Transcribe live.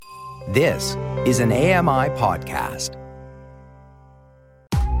This is an AMI podcast.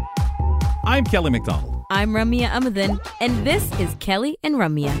 I'm Kelly McDonald. I'm Ramya Amadin, and this is Kelly and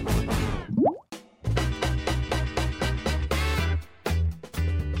Ramya.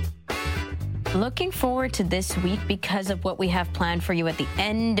 Looking forward to this week because of what we have planned for you at the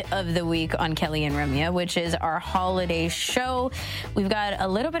end of the week on Kelly and Ramya, which is our holiday show. We've got a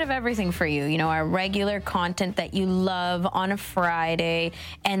little bit of everything for you. You know, our regular content that you love on a Friday.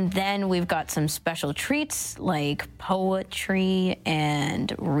 And then we've got some special treats like poetry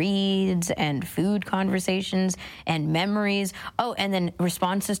and reads and food conversations and memories. Oh, and then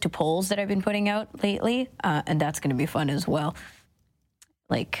responses to polls that I've been putting out lately. And that's going to be fun as well.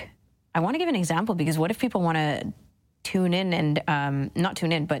 I want to give an example because what if people want to tune in and not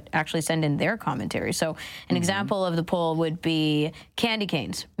tune in, but actually send in their commentary? So an example of the poll would be candy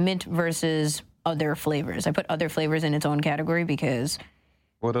canes, mint versus other flavors. I put other flavors in its own category because...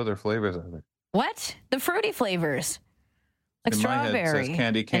 What other flavors are there? What? The fruity flavors. Like in strawberry. My head, it says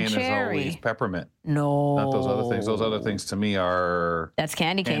candy cane is always peppermint. No. Not those other things. Those other things to me are... That's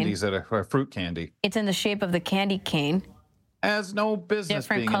candy cane. Candies that are fruit candy. It's in the shape of the candy cane. Has no business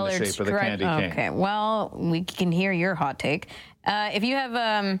being in the shape of the candy cane. Okay, well, we can hear your hot take. If you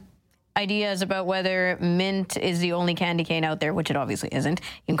have ideas about whether mint is the only candy cane out there, which it obviously isn't, you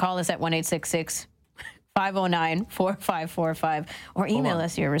can call us at 1-866-509-4545 or email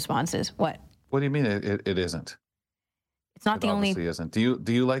us your responses. What? What do you mean it isn't? It's not the only... It obviously isn't. Do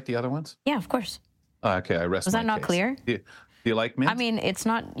you like the other ones? Yeah, of course. Okay, I rest Was my that not case. clear? Do you like mint? I mean, it's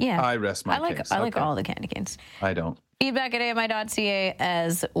not... Yeah. I rest my case. I like all the candy canes. I don't. Feedback at AMI.ca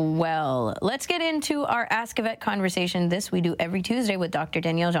as well. Let's get into our Ask a Vet conversation. This we do every Tuesday with Dr.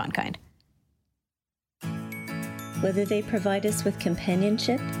 Danielle Jongkind. Whether they provide us with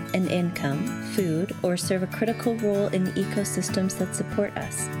companionship, an income, food, or serve a critical role in the ecosystems that support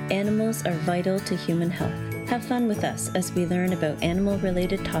us, animals are vital to human health. Have fun with us as we learn about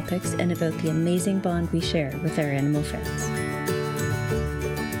animal-related topics and about the amazing bond we share with our animal friends.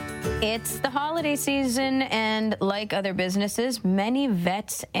 It's the holiday season, and like other businesses, many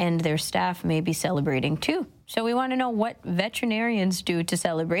vets and their staff may be celebrating too. So we want to know what veterinarians do to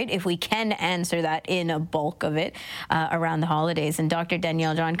celebrate, if we can answer that in a bulk of it around the holidays. And Dr.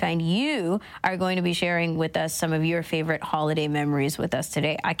 Danielle Jongkind, you are going to be sharing with us some of your favorite holiday memories with us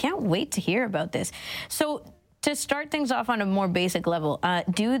today. I can't wait to hear about this. So to start things off on a more basic level,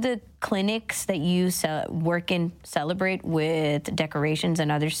 do the clinics that you work in celebrate with decorations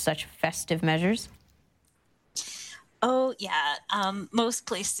and other such festive measures? Oh, yeah. Most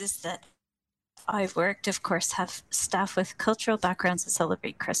places that I've worked, of course, have staff with cultural backgrounds that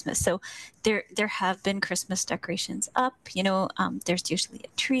celebrate Christmas. So there have been Christmas decorations up. You know, there's usually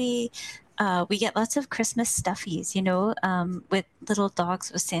a tree. We get lots of Christmas stuffies, you know, with little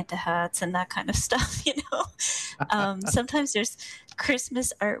dogs with Santa hats and that kind of stuff, you know. Sometimes there's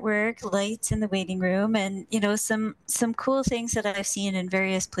Christmas artwork, lights in the waiting room, and, you know, some cool things that I've seen in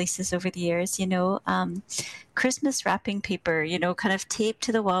various places over the years, you know, Christmas wrapping paper, you know, kind of taped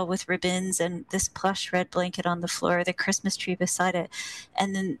to the wall with ribbons and this plush red blanket on the floor, the Christmas tree beside it.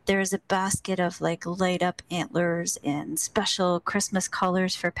 And then there's a basket of like light up antlers and special Christmas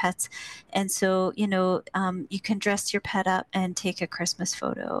collars for pets. And so, you know, you can dress your pet up and take a Christmas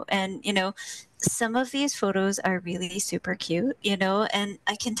photo. And, you know, some of these photos are really super cute, you know, and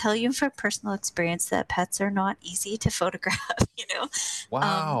I can tell you from personal experience that pets are not easy to photograph, you know.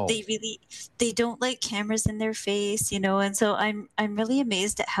 Wow. They don't like cameras in their face, you know, and so I'm really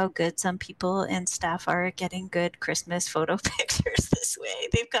amazed at how good some people and staff are at getting good Christmas photo pictures this way.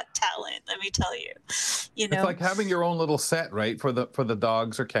 They've got talent, let me tell you. You know, it's like having your own little set, right, for the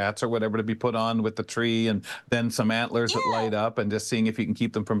dogs or cats or whatever to be put on with the tree, and then some antlers that light up, and just seeing if you can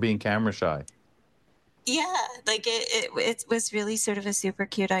keep them from being camera shy. Yeah, like it was really sort of a super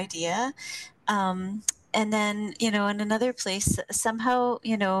cute idea. And then, you know, in another place, somehow,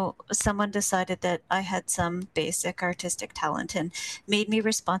 you know, someone decided that I had some basic artistic talent and made me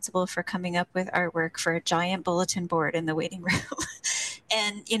responsible for coming up with artwork for a giant bulletin board in the waiting room.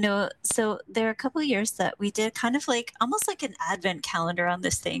 And, you know, so there are a couple of years that we did kind of like almost like an advent calendar on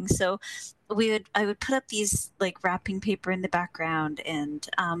this thing. So I would put up these like wrapping paper in the background and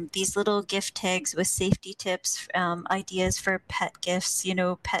these little gift tags with safety tips, ideas for pet gifts, you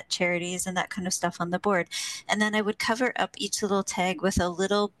know, pet charities and that kind of stuff on the board. And then I would cover up each little tag with a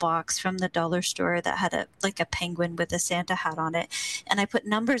little box from the dollar store that had a penguin with a Santa hat on it. And I put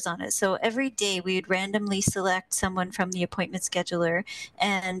numbers on it. So every day we would randomly select someone from the appointment scheduler,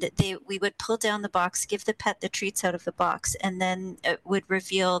 and we would pull down the box, give the pet the treats out of the box, and then it would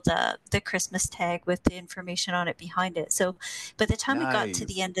reveal the Christmas Christmas tag with the information on it behind it. So by the time we got to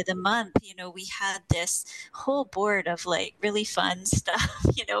the end of the month, we had this whole board of like really fun stuff,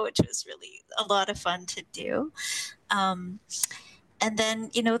 which was really a lot of fun to do. And then,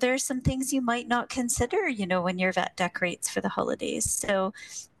 there are some things you might not consider, when your vet decorates for the holidays. So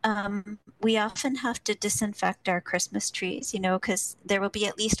we often have to disinfect our Christmas trees, because there will be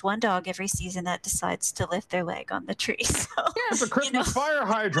at least one dog every season that decides to lift their leg on the tree. So, it's a Christmas fire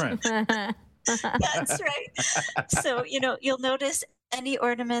hydrant. That's right. So, you'll notice any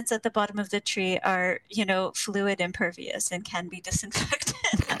ornaments at the bottom of the tree are, fluid impervious and can be disinfected.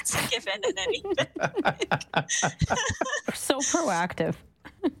 That's a given in any So proactive.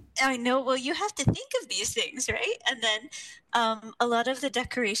 I know. Well, you have to think of these things, right? And then a lot of the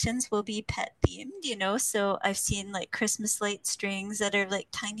decorations will be pet themed, so I've seen like Christmas light strings that are like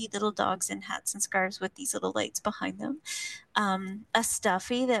tiny little dogs in hats and scarves with these little lights behind them. A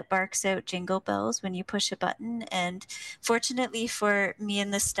stuffy that barks out jingle bells when you push a button. And fortunately for me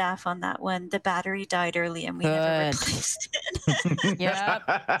and the staff on that one, the battery died early and we never replaced it. Yep.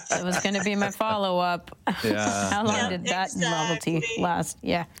 That was going to be my follow-up. Yeah. How long did that novelty last?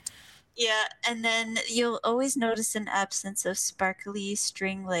 Yeah. Yeah, and then you'll always notice an absence of sparkly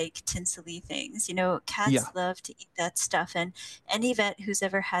string-like tinsely things. Cats love to eat that stuff, and any vet who's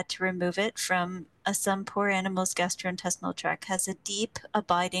ever had to remove it from some poor animal's gastrointestinal tract has a deep,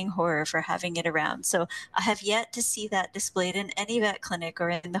 abiding horror for having it around. So I have yet to see that displayed in any vet clinic or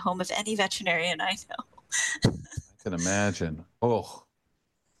in the home of any veterinarian I know. I can imagine. Oh.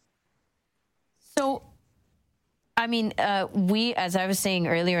 So, I mean, as I was saying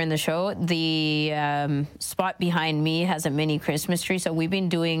earlier in the show, the spot behind me has a mini Christmas tree. So we've been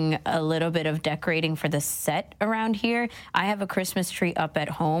doing a little bit of decorating for the set around here. I have a Christmas tree up at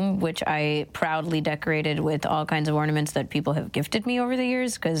home, which I proudly decorated with all kinds of ornaments that people have gifted me over the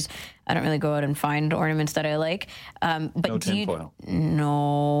years, because I don't really go out and find ornaments that I like. But no tinfoil.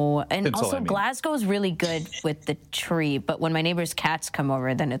 No. And Tinsel, also, Glasgow is really good with the tree. But when my neighbor's cats come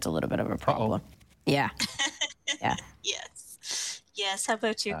over, then it's a little bit of a problem. Yeah. Yeah. Yes. How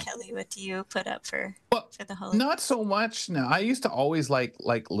about you, Kelly? What do you put up for the holidays? Not so much now. I used to always like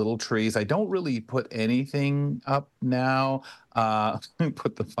little trees. I don't really put anything up now.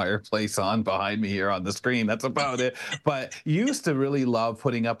 Put the fireplace on behind me here on the screen. That's about it. But used to really love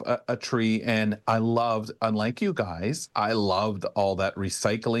putting up a tree, and I loved, unlike you guys, I loved all that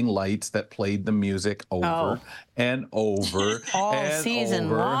recycling lights that played the music over and over all and season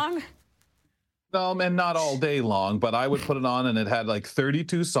over. long. And not all day long, but I would put it on and it had like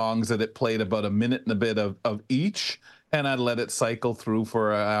 32 songs that it played about a minute and a bit of each. And I'd let it cycle through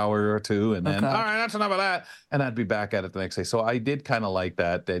for an hour or two. And then, all right, that's enough of that. And I'd be back at it the next day. So I did kind of like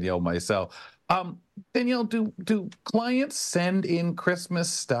that, Danielle, myself. Danielle, do clients send in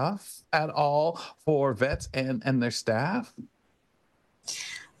Christmas stuff at all for vets and their staff?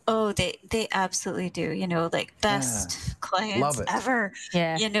 Oh, they absolutely do. Like best clients ever.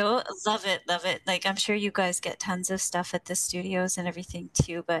 Yeah. Love it. Like I'm sure you guys get tons of stuff at the studios and everything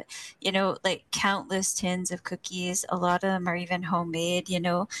too, but like countless tins of cookies. A lot of them are even homemade.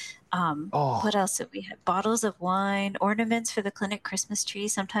 What else did we have? Bottles of wine, ornaments for the clinic Christmas tree.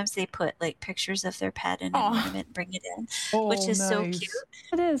 Sometimes they put like pictures of their pet in an ornament and bring it in, which is so cute.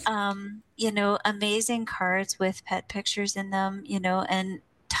 It is. Amazing cards with pet pictures in them, and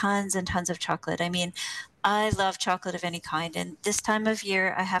tons and tons of chocolate. I mean, I love chocolate of any kind. And this time of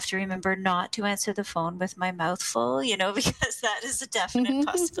year, I have to remember not to answer the phone with my mouth full, because that is a definite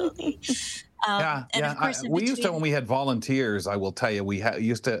possibility. Of course, we used to, when we had volunteers, I will tell you,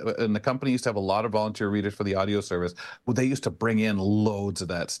 and the company used to have a lot of volunteer readers for the audio service. Well, they used to bring in loads of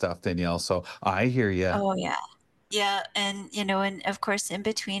that stuff, Danielle. So I hear you. Oh, yeah. Yeah, and and of course, in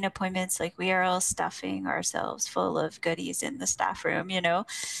between appointments, like we are all stuffing ourselves full of goodies in the staff room,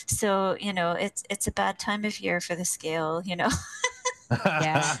 So it's a bad time of year for the scale, Yeah.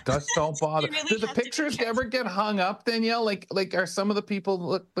 Just don't bother. Really Do the have to be pictures careful. ever get hung up, Danielle? Like are some of the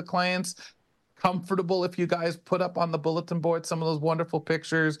people, the clients, comfortable if you guys put up on the bulletin board some of those wonderful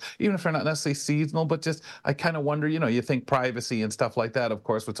pictures, even if they're not necessarily seasonal, but just, I kind of wonder, you think privacy and stuff like that, of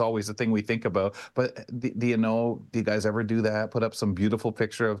course, it's always the thing we think about, but do you guys ever do that? Put up some beautiful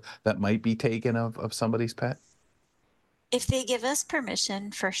picture that might be taken of somebody's pet? If they give us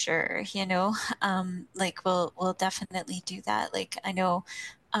permission, for sure, like we'll definitely do that. Like I know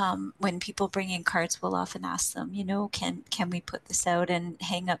when people bring in cards, we'll often ask them, can we put this out and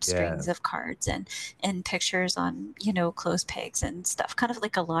hang up strings of cards and pictures on, clothes pegs and stuff, kind of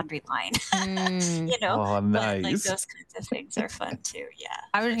like a laundry line, Oh, but like nice. those kinds of things are fun too. Yeah.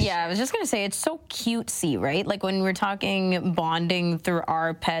 I was just going to say, it's so cutesy, right? Like when we're talking bonding through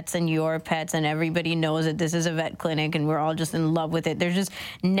our pets and your pets, and everybody knows that this is a vet clinic and we're all just in love with it. There's just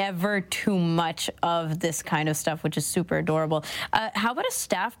never too much of this kind of stuff, which is super adorable. How about a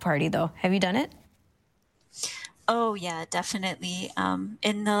staff party, though? Have you done it? Oh, yeah, definitely.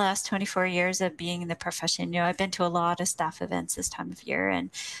 In the last 24 years of being in the profession, I've been to a lot of staff events this time of year. And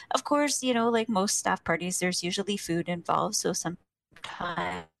of course, like most staff parties, there's usually food involved. So sometimes,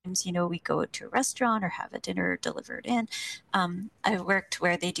 we go to a restaurant or have a dinner delivered in. I've worked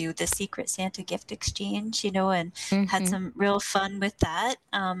where they do the Secret Santa gift exchange, and had some real fun with that.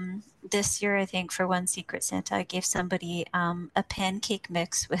 This year, I think for one Secret Santa, I gave somebody a pancake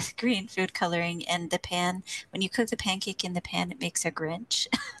mix with green food coloring, and the pan, when you cook the pancake in the pan, it makes a Grinch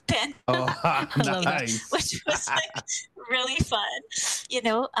pan. Oh, nice. Which was like really fun.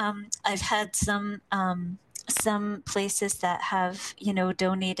 I've had some places that have,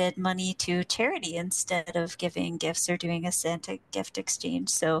 donated money to charity instead of giving gifts or doing a Santa gift exchange.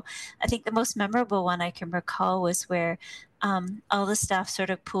 So I think the most memorable one I can recall was where all the staff sort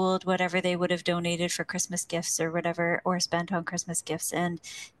of pooled whatever they would have donated for Christmas gifts or whatever, or spent on Christmas gifts. And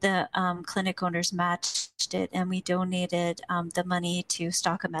the clinic owners matched it, and we donated the money to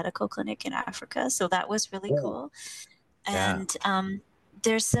stock a medical clinic in Africa. So that was really cool. And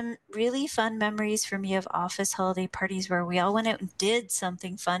there's some really fun memories for me of office holiday parties where we all went out and did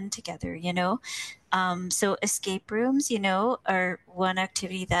something fun together, So escape rooms, are one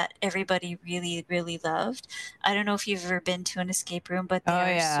activity that everybody really, really loved. I don't know if you've ever been to an escape room, but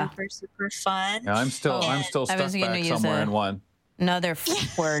they are super, super fun. Yeah, I'm still stuck back somewhere in one. Another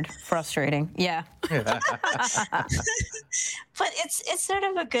word, frustrating. Yeah. But it's sort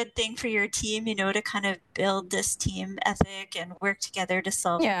of a good thing for your team, to kind of build this team ethic and work together to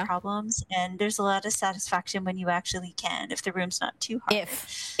solve problems. And there's a lot of satisfaction when you actually can, if the room's not too hard.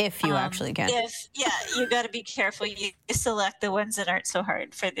 If you actually can. You got to be careful. You select the ones that aren't so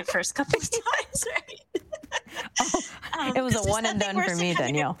hard for the first couple of times, right? It was a one and done for me,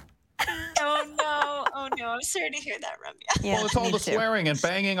 Danielle. Oh no! I'm sorry to hear that, Ramya. Yeah, well, it's all the swearing and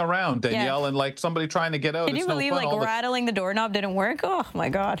banging around, Danielle, and like somebody trying to get out. Can you believe rattling the doorknob didn't work? Oh my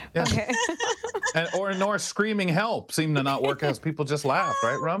God. Yeah. Okay. Nor screaming help seemed to not work as people just laughed,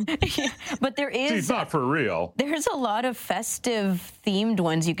 right, Rum? Yeah, but there is. She's not for real. There's a lot of festive themed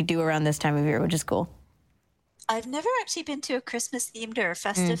ones you could do around this time of year, which is cool. I've never actually been to a Christmas themed or a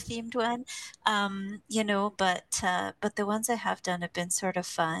festive themed one, but the ones I have done have been sort of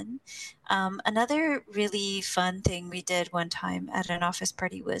fun. Another really fun thing we did one time at an office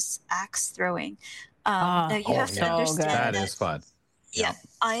party was axe throwing. Now you have to understand that is fun. Yeah,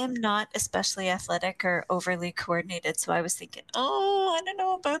 I am not especially athletic or overly coordinated, so I was thinking, I don't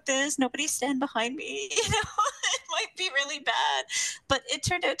know about this. Nobody stand behind me. It might be really bad, but it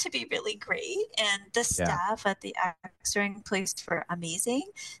turned out to be really great. And the staff at the axe throwing place were amazing.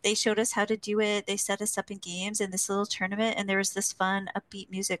 They showed us how to do it. They set us up in games in this little tournament, and there was this fun,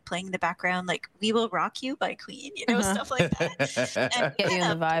 upbeat music playing in the background, like "We Will Rock You" by Queen, stuff like that. And get you in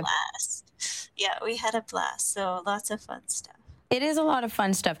the vibe. Blast. Yeah, we had a blast. So lots of fun stuff. It is a lot of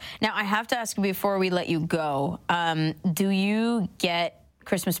fun stuff. Now, I have to ask you before we let you go, do you get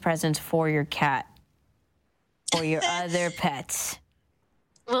Christmas presents for your cat or your other pets?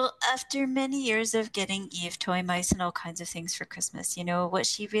 Well, after many years of getting Eve toy mice and all kinds of things for Christmas, what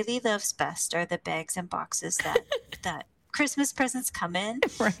she really loves best are the bags and boxes that Christmas presents come in.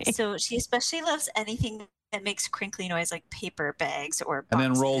 Right. So she especially loves anything that makes crinkly noise, like paper bags or boxes.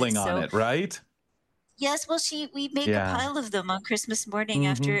 And then rolling on it, right? Yes, well, we make a pile of them on Christmas morning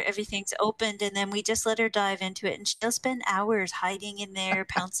after everything's opened, and then we just let her dive into it, and she'll spend hours hiding in there,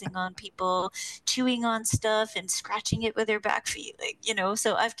 pouncing on people, chewing on stuff, and scratching it with her back feet,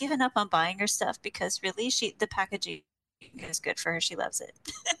 So I've given up on buying her stuff because really, the packaging is good for her. She loves it.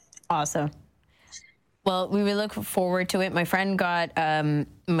 Awesome. Well, we really look forward to it. My friend got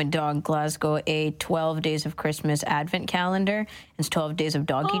my dog Glasgow a 12 Days of Christmas Advent calendar. It's 12 days of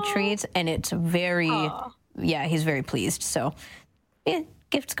doggy treats, and it's he's very pleased. So,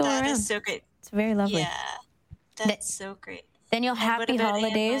 gifts go around. That is so great. It's very lovely. Yeah, that's so great. Danielle, happy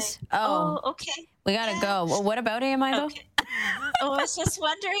holidays. AMI? Oh, okay. We got to go. Well, what about AMI, though? Okay. I was just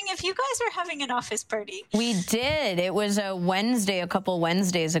wondering if you guys were having an office party. We did. It was a couple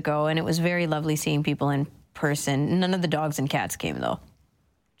Wednesdays ago, and it was very lovely seeing people in person. None of the dogs and cats came, though.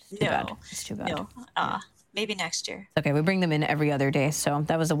 It's too bad. No. maybe next year. Okay, we bring them in every other day, so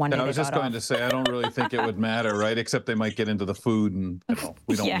that was the one day. I was just going to say, I don't really think it would matter, right? Except they might get into the food, and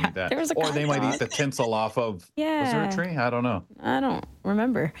we don't need that. Or they might eat the tinsel off of. Yeah. Was there a tree? I don't know. I don't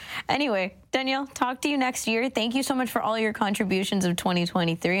remember. Anyway, Danielle, talk to you next year. Thank you so much for all your contributions of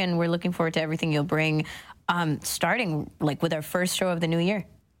 2023, and we're looking forward to everything you'll bring, starting with our first show of the new year.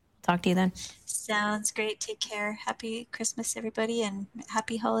 Talk to you then. Sounds great. Take care. Happy Christmas, everybody, and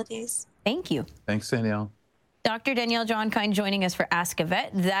happy holidays. Thank you. Thanks, Danielle. Dr. Danielle Jongkind joining us for Ask a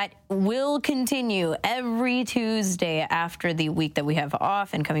Vet. That will continue every Tuesday after the week that we have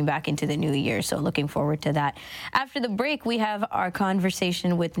off and coming back into the new year. So looking forward to that. After the break, we have our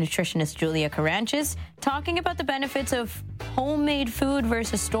conversation with nutritionist Julia Caranches talking about the benefits of homemade food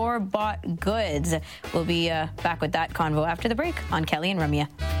versus store-bought goods. We'll be back with that convo after the break on Kelly and Ramya.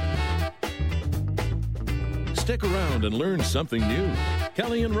 Stick around and learn something new.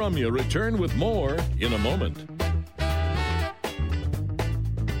 Kelly and Ramya return with more in a moment.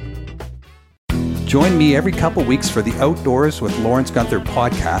 Join me every couple weeks for the Outdoors with Lawrence Gunther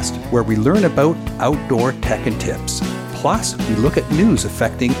podcast, where we learn about outdoor tech and tips. Plus, we look at news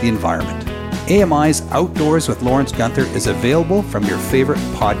affecting the environment. AMI's Outdoors with Lawrence Gunther is available from your favorite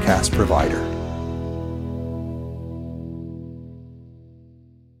podcast provider.